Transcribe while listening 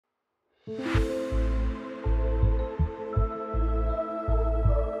Hi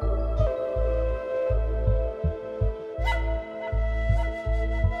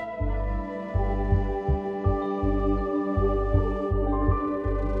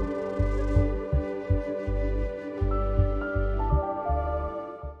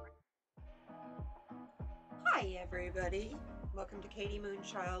everybody, welcome to Katie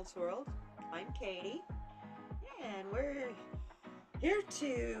Moonchild's World. I'm Katie, and we're here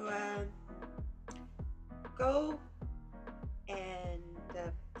to go and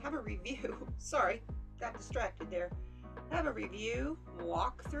have a review. Sorry, got distracted there. Have a review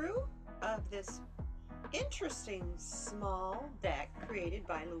walkthrough of this interesting small deck created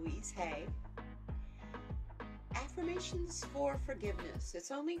by Louise Hay. Affirmations for Forgiveness.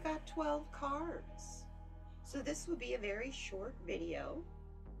 It's only got 12 cards. So this will be a very short video.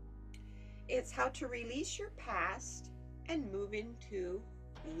 It's how to release your past and move into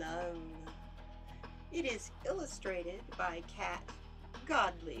love. It is illustrated by Kat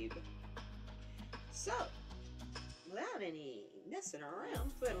Godlieb. So, without any messing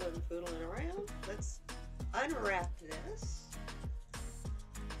around, fiddling around, let's unwrap this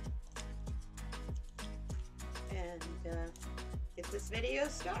and get this video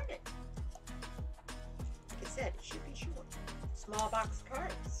started. Like I said, it should be short. Small box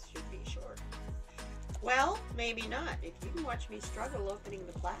cards should be short. Well, maybe not. If you can watch me struggle opening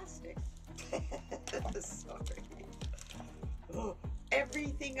the plastic. Sorry. Oh,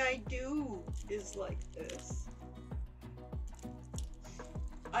 everything I do is like this.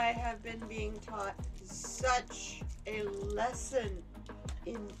 I have been being taught such a lesson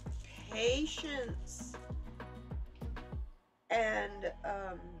in patience and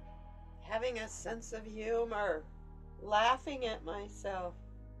having a sense of humor, laughing at myself,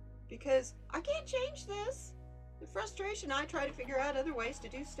 because I can't change this. The frustration, I try to figure out other ways to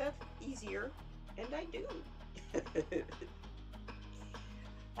do stuff easier, and I do.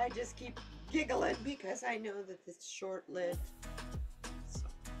 I just keep giggling because I know that it's short-lived. So,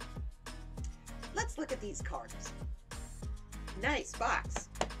 let's look at these cards. Nice box.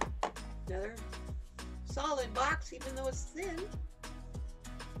 Another solid box, even though it's thin.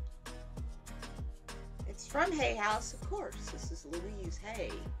 It's from Hay House, of course. This is Louise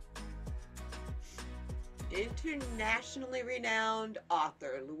Hay. Internationally renowned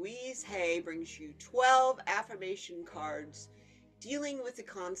author Louise Hay brings you 12 affirmation cards dealing with the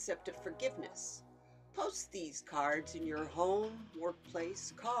concept of forgiveness. Post these cards in your home,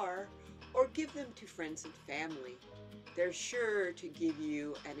 workplace, car, or give them to friends and family. They're sure to give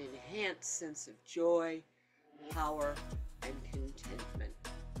you an enhanced sense of joy, power, and contentment.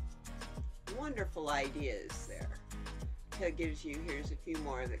 Wonderful ideas there. It gives you, here's a few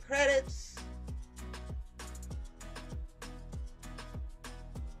more of the credits.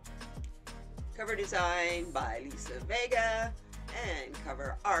 Cover design by Lisa Vega and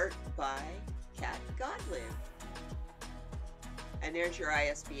cover art by Kat Godlieb. And there's your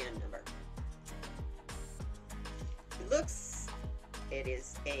ISBN number. It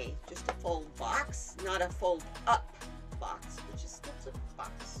is just a fold box, not a fold up box, which is just a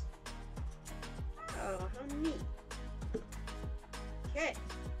box. Oh, how neat. Okay.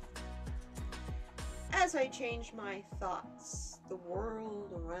 As I change my thoughts, the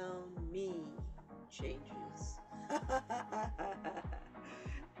world around me changes.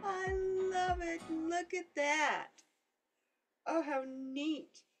 I love it. Look at that. Oh, how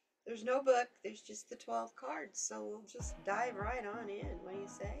neat. There's no book. There's just the 12 cards. So we'll just dive right on in. What do you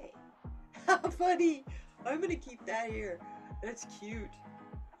say? How funny. I'm going to keep that here. That's cute.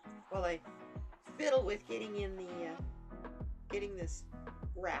 While I fiddle with getting in the, getting this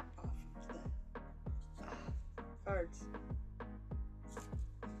wrap off of the cards.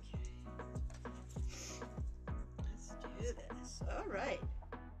 Do this. All right.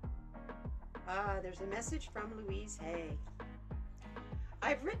 There's a message from Louise Hay.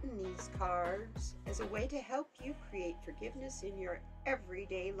 I've written these cards as a way to help you create forgiveness in your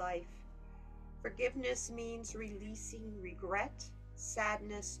everyday life. Forgiveness means releasing regret,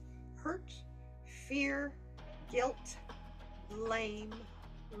 sadness, hurt, fear, guilt, blame,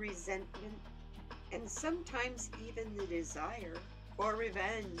 resentment, and sometimes even the desire for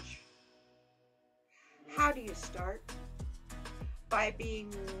revenge. How do you start? By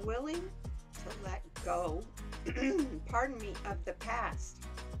being willing to let go, pardon me, of the past.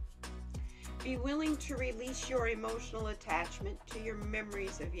 Be willing to release your emotional attachment to your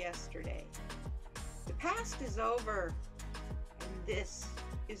memories of yesterday. The past is over, and this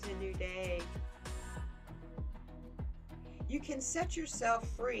is a new day. You can set yourself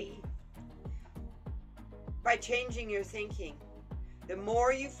free by changing your thinking. The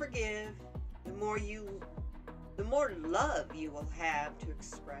more you forgive, the more love you will have to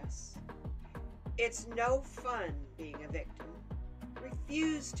express. It's no fun being a victim.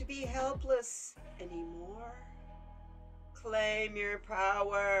 Refuse to be helpless anymore. Claim your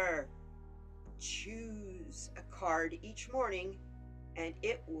power. Choose a card each morning, and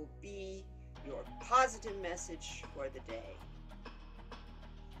it will be your positive message for the day.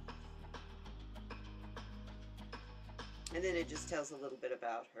 And then it just tells a little bit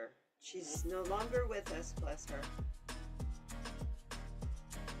about her. She's no longer with us, bless her.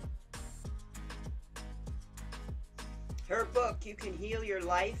 Her book, You Can Heal Your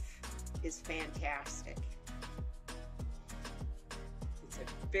Life, is fantastic. It's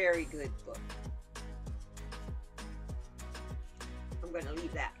a very good book. I'm going to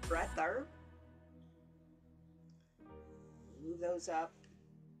leave that right there. Move those up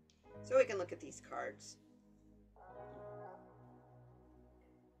so we can look at these cards.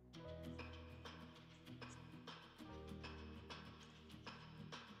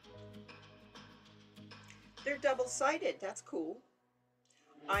 They're double-sided. That's cool.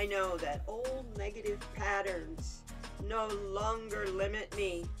 I know that old negative patterns no longer limit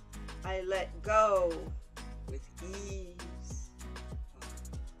me. I let go with ease.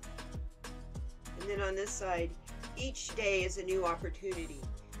 And then on this side, each day is a new opportunity.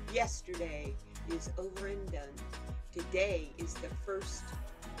 Yesterday is over and done. Today is the first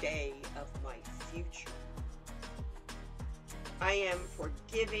day of my future. I am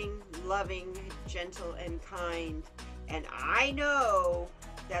forgiving, loving, gentle, and kind, and I know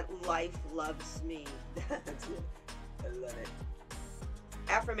that life loves me. That's it. I love it.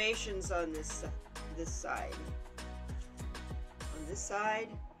 Affirmations on this side. On this side,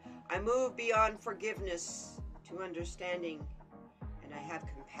 I move beyond forgiveness to understanding, and I have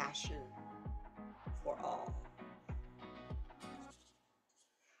compassion for all.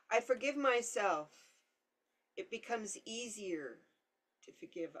 I forgive myself. It becomes easier to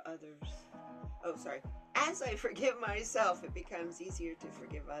forgive others. Oh, sorry. As I forgive myself, it becomes easier to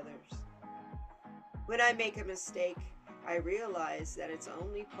forgive others. When I make a mistake, I realize that it's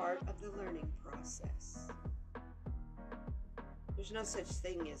only part of the learning process. There's no such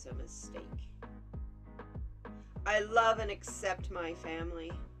thing as a mistake. I love and accept my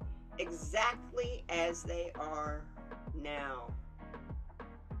family exactly as they are now.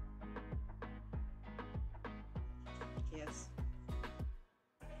 Yes.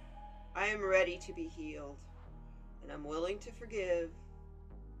 I am ready to be healed, and I'm willing to forgive.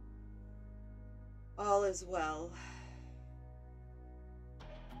 All is well.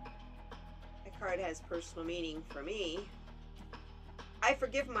 That card has personal meaning for me. I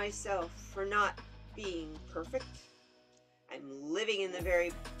forgive myself for not being perfect. I'm living in the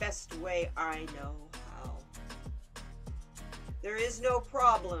very best way I know how. There is no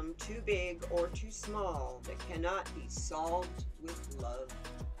problem too big or too small that cannot be solved with love.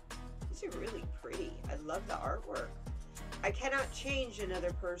 These are really pretty. I love the artwork. I cannot change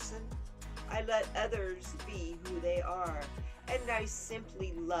another person. I let others be who they are, and I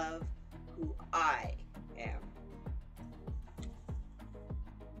simply love who I am.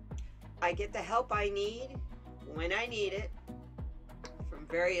 I get the help I need when I need it from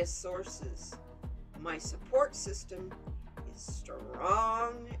various sources. My support system is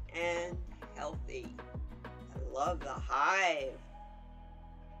strong and healthy. I love the hive.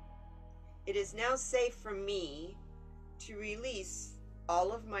 It is now safe for me to release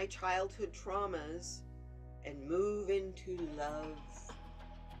all of my childhood traumas and move into love.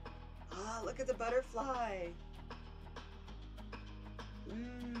 Ah, look at the butterfly.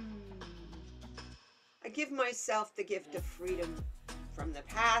 I give myself the gift of freedom from the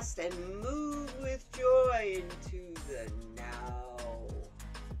past and move with joy into the now.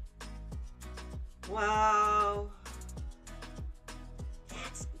 Wow.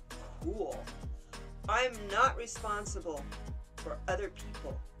 That's cool. I'm not responsible for other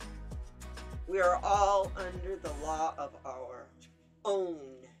people. We are all under the law of our own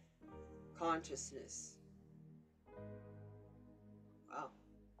consciousness. Wow.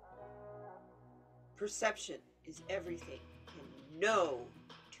 Perception is everything, and no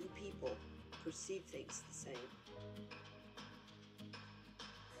two people perceive things the same.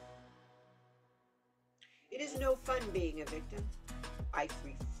 It is no fun being a victim. I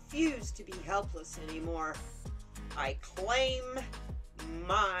refuse to be helpless anymore. I claim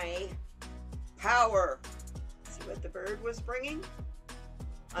my power. See what the bird was bringing?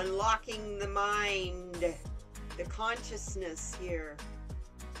 Unlocking the mind, the consciousness here.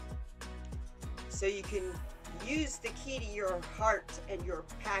 So you can use the key to your heart and your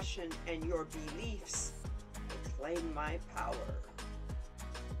passion and your beliefs and claim my power.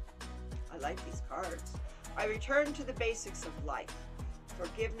 like these cards. I return to the basics of life.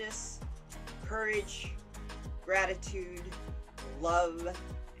 Forgiveness, courage, gratitude, love,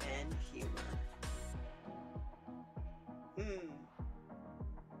 and humor.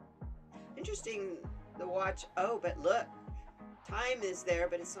 Interesting, the watch. Oh, but look, time is there,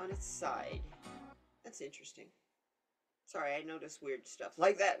 but it's on its side. That's interesting. Sorry, I notice weird stuff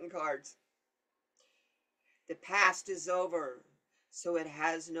like that in cards. The past is over, so it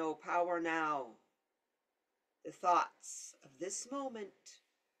has no power now. The thoughts of this moment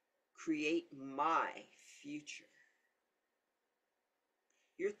create my future.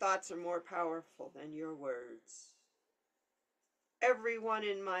 Your thoughts are more powerful than your words. Everyone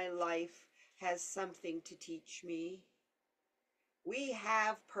in my life has something to teach me. We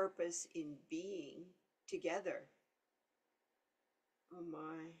have purpose in being together. Oh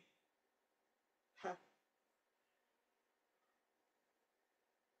my. Huh.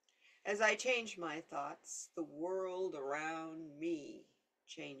 As I change my thoughts, the world around me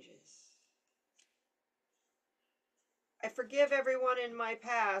changes. I forgive everyone in my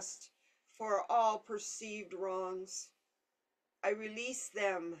past for all perceived wrongs. I release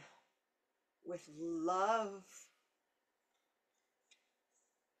them with love.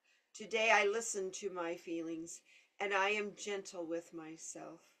 Today I listen to my feelings and I am gentle with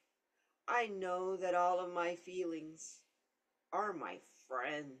myself. I know that all of my feelings are my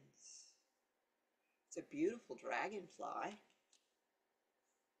friends. It's a beautiful dragonfly.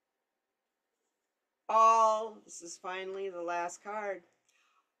 This is finally the last card.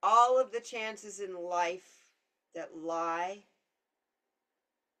 All of the chances in life that lie,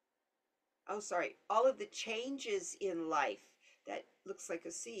 all of the changes in life, that looks like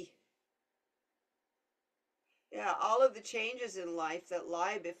a C. Yeah, all of the changes in life that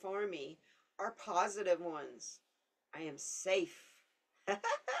lie before me are positive ones. I am safe. Look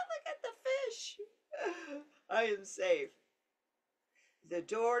at the fish. I am safe. The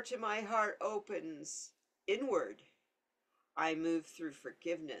door to my heart opens inward. I move through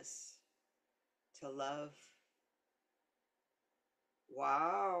forgiveness to love.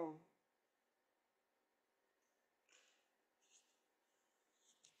 Wow.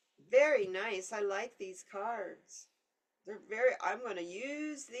 Very nice. I like these cards. I'm going to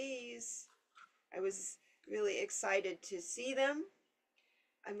use these. I was really excited to see them.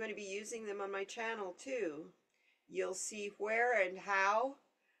 I'm going to be using them on my channel too. You'll see where and how.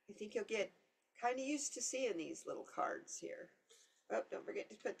 I think you'll get kind of used to seeing these little cards here. Oh, don't forget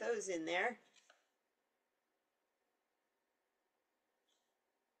to put those in there.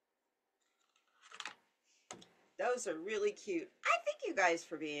 Those are really cute. I thank you guys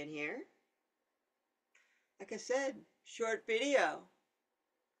for being here. Like I said, short video.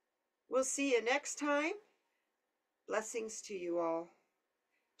 We'll see you next time. Blessings to you all.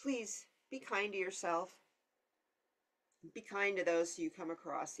 Please be kind to yourself. Be kind to those you come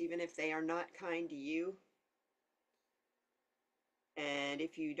across, even if they are not kind to you. And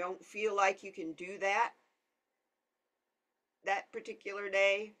if you don't feel like you can do that particular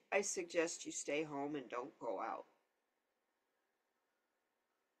day, I suggest you stay home and don't go out.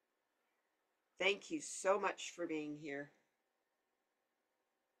 Thank you so much for being here.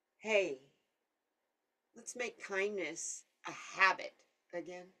 Hey, let's make kindness a habit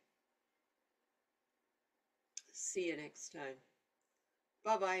again. See you next time.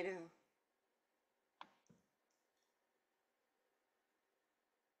 Bye-bye now.